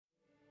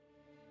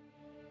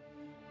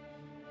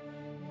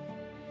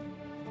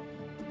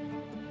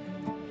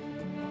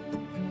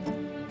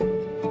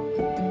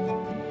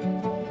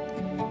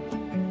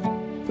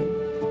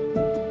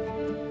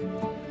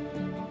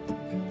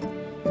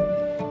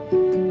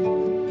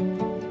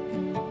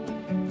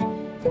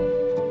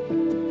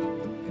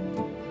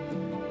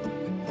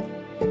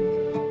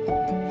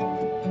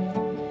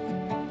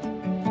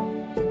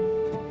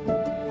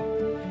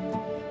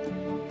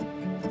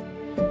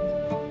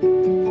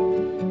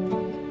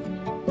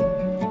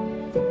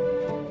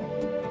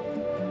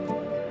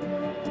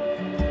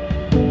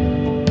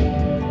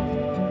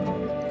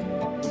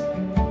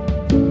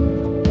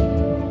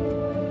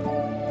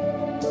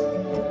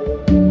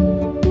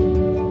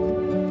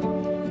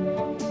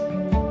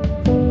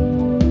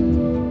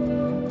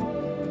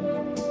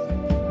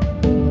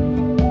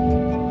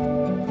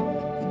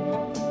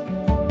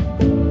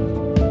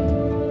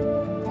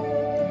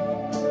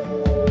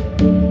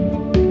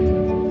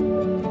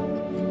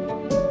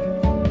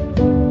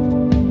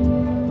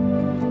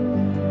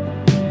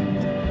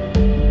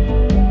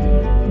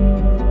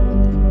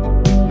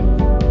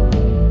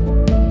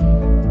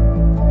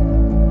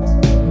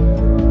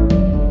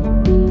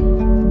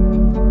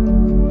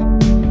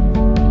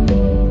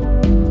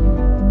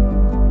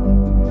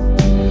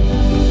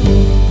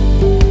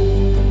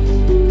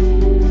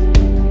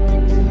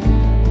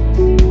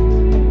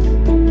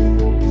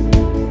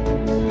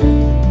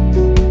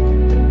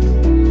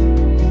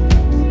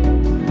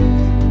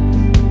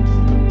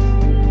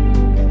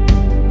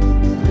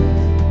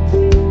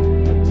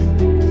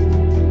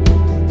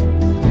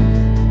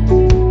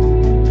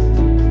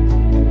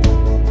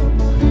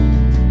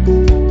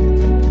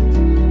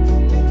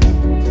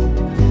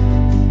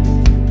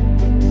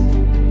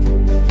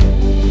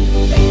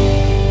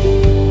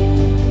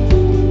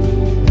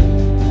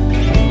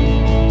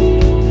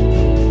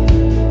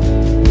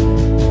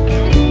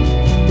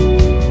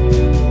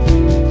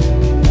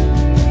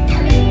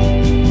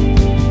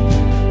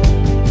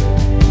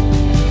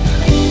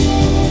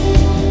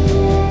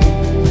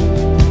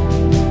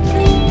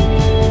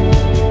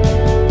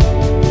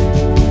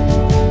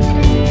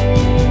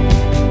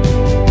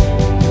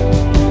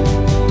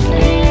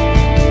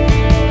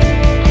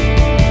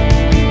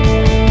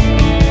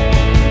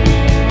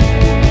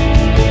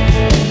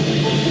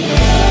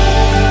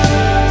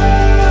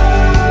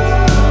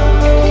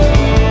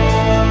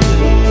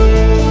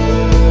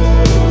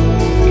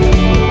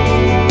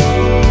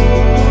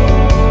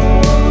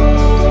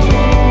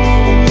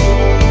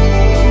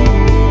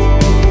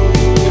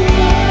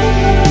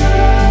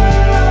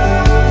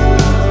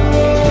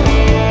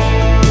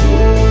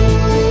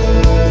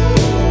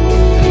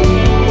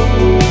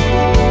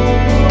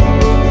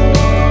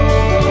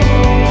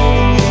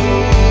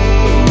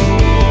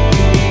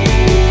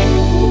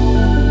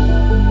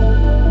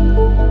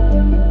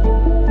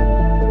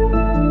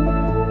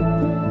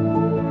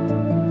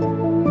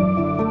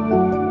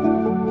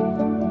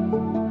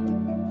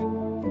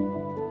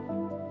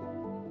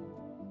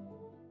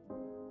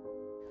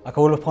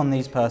upon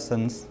these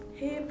persons,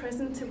 here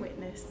present to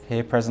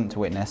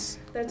witness,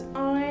 that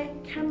I,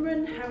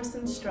 Cameron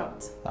Harrison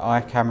Strutt,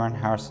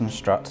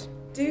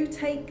 do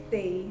take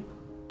thee,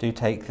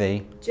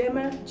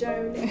 Jemma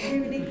Joan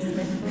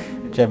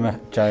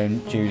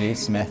Julie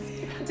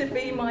Smith, to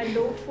be my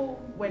lawful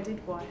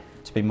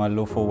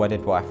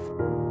wedded wife.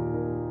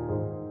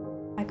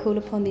 I call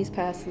upon these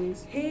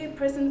persons, here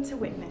present to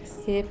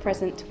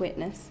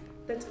witness,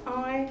 that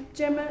I,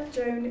 Jemma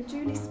Joan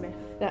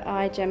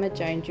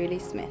Julie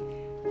Smith,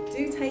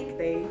 do take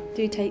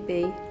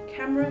thee,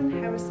 Cameron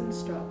Harrison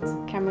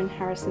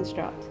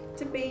Strutt,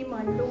 to be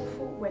my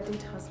lawful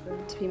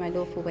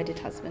wedded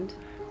husband.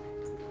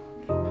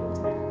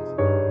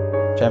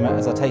 Jemma,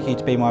 as I take you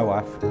to be my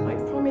wife, I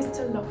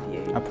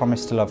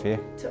promise to love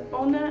you, to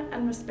honour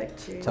and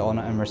respect you,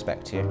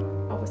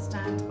 I will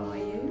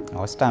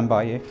stand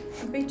by you,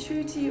 and be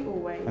true to you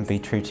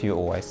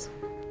always,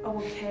 I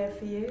will care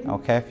for you,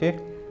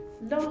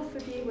 laugh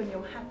with you when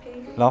you're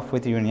happy,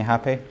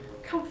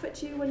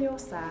 comfort you when you're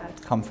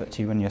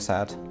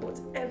sad,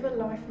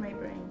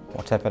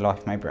 whatever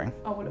life may bring,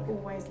 I will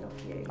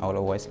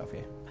always love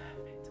you.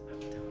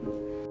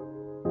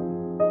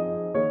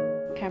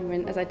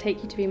 Cameron, as I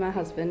take you to be my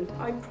husband,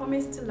 I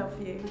promise to love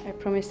you,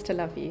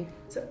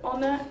 to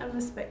honour and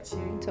respect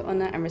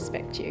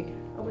you,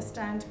 I will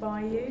stand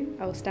by you,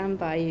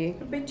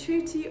 and be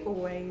true to you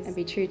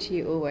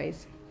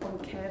always, I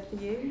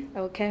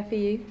will care for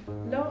you,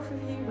 laugh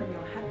with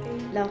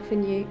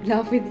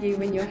you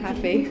when you're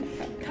happy,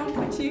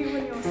 comfort you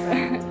when you're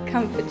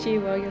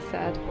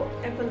sad,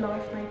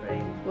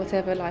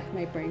 whatever life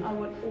may bring, I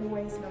will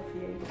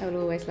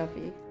always love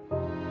you.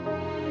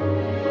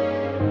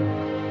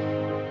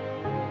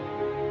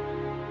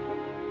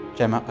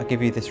 Jemma, I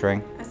give you this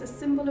ring As a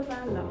symbol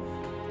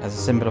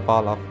of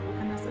our love,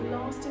 and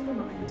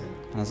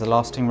as a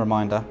lasting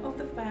reminder of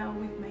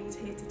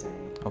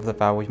the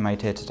vow we've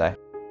made here today.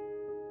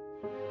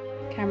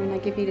 Cameron, I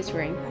give you this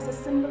ring As a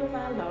symbol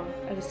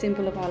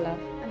of our love,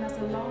 and as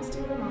a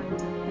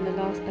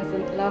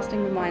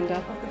lasting reminder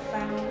of the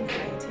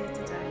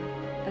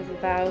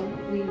vow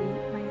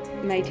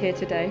we've made here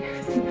today.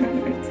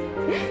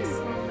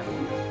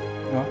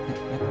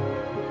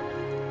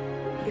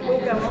 It will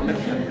go on.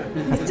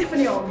 It's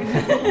Tiffany on.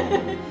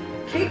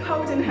 Keep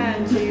holding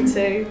hands, you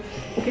two,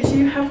 because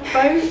you have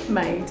both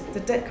made the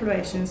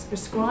declarations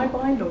prescribed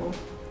by law.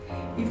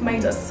 You've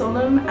made a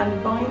solemn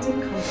and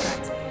binding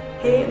contract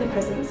here in the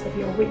presence of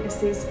your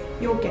witnesses,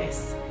 your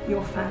guests,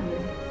 your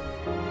family.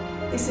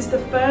 This is the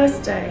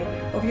first day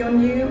of your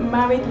new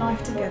married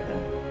life together,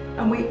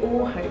 and we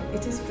all hope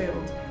it is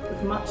filled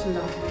with much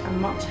love and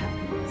much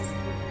happiness.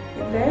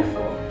 It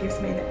therefore gives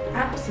me the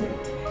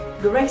absolute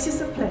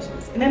greatest of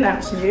pleasures in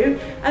announcing you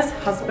as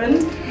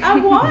husband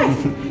and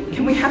wife.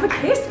 Can we have a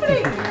kiss,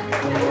 please?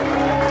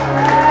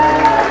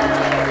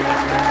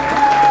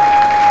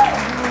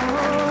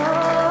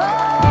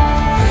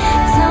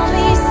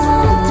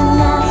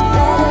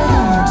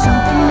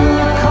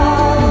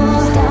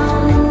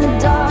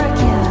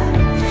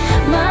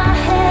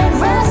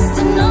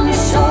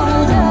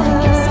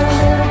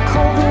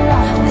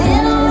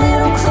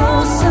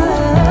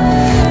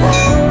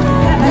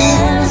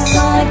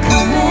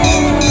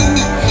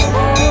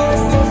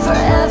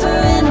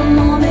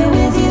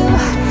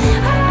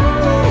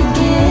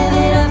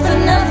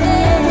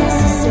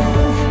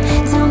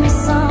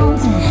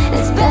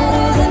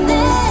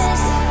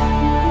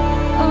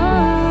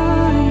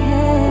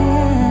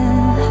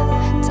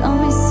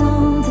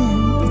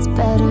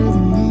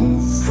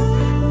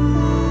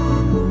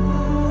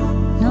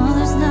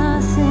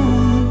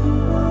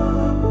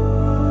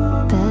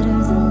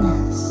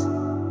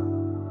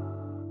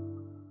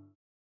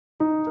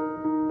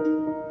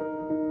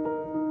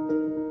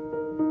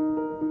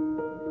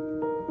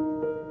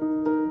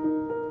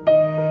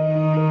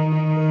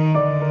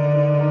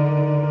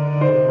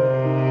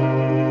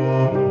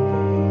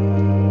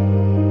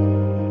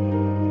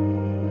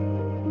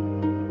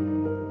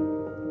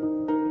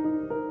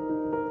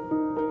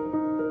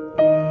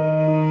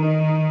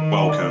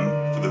 Welcome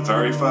for the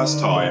very first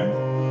time,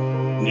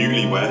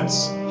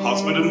 newlyweds,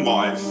 husband and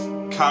wife,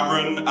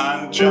 Cameron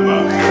and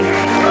Jemma.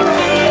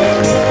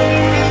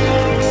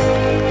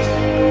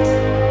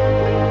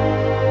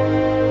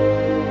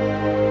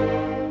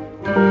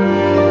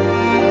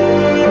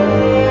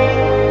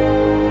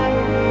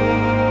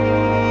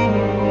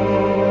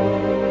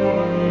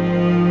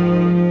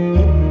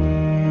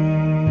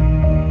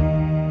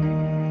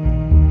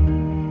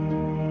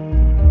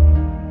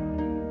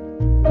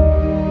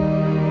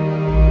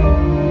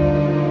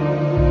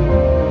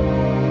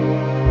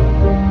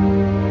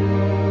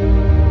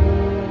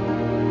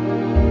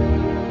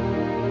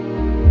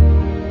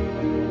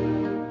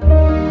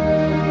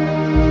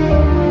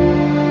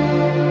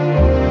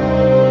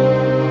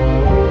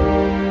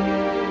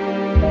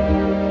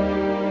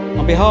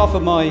 On behalf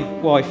of my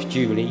wife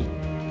Julie,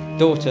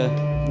 daughter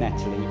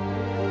Natalie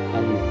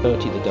and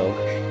Bertie the dog,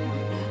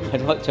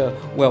 I'd like to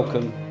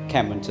welcome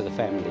Cameron to the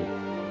family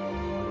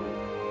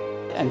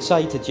and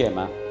say to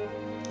Jemma,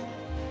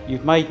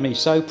 you've made me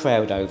so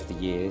proud over the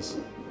years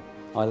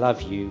I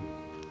love you,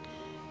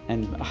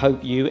 and I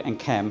hope you and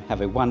Cam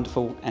have a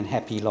wonderful and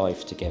happy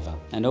life together.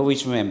 And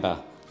always remember,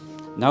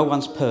 no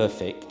one's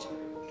perfect,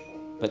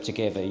 but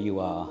together you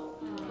are.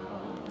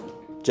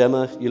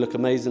 Jemma, you look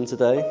amazing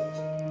today,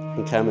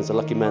 and Cam is a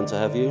lucky man to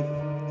have you.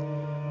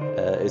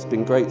 It's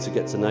been great to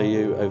get to know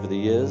you over the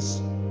years,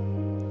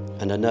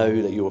 and I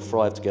know that you will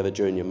thrive together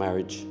during your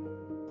marriage,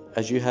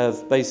 as you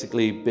have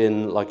basically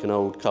been like an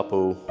old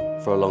couple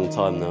for a long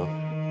time now.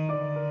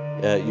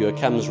 You are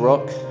Cam's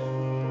rock,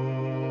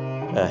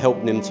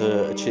 helping him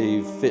to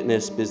achieve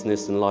fitness,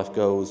 business and life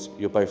goals.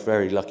 You're both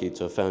very lucky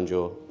to have found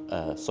your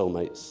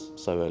soulmates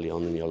so early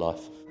on in your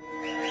life.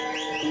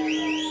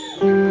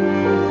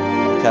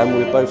 Cam,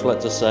 we'd both like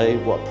to say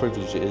what a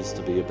privilege it is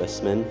to be your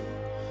best men.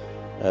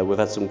 We've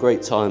had some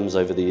great times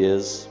over the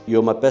years.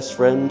 You're my best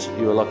friend,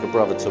 you are like a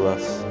brother to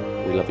us.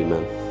 We love you,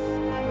 man.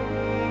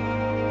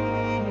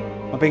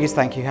 My biggest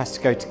thank you has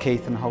to go to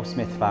Keith and the whole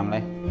Smith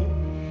family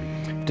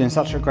for doing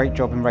such a great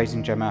job in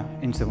raising Jemma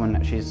into the woman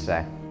that she is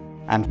today,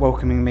 and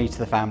welcoming me to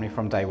the family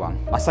from day one.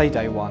 I say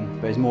day one,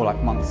 but it's more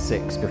like month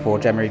 6 before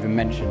Jemma even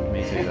mentioned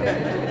me to them.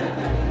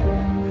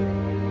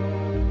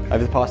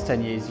 Over the past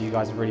 10 years, you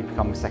guys have really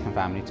become a second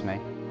family to me.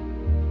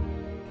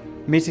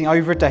 Meeting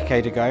over a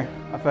decade ago,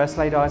 I first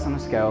laid eyes on a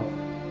girl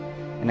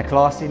in a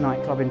classy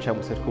nightclub in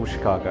Chelmsford called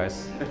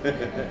Chicago's.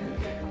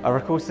 I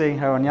recall seeing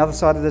her on the other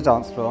side of the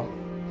dance floor,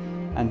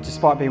 and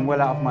despite being well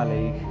out of my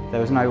league,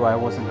 there was no way I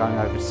wasn't going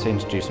over to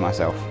introduce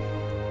myself.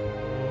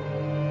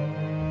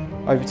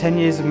 Over 10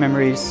 years of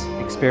memories,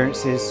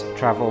 experiences,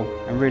 travel,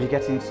 and really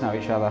getting to know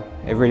each other,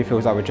 it really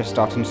feels like we're just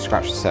starting to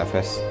scratch the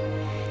surface.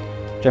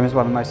 Jemma's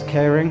one of the most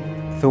caring,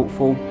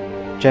 thoughtful,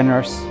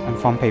 generous and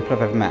fun people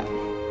I've ever met.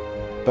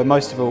 But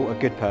most of all, a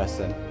good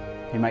person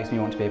who makes me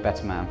want to be a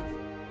better man.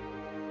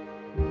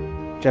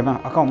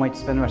 Jemma, I can't wait to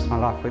spend the rest of my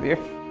life with you.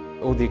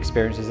 All the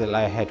experiences that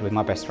lay ahead with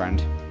my best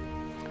friend.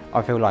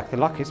 I feel like the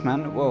luckiest man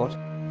in the world.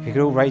 If you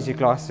could all raise your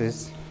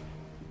glasses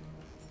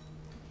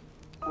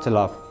to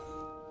love.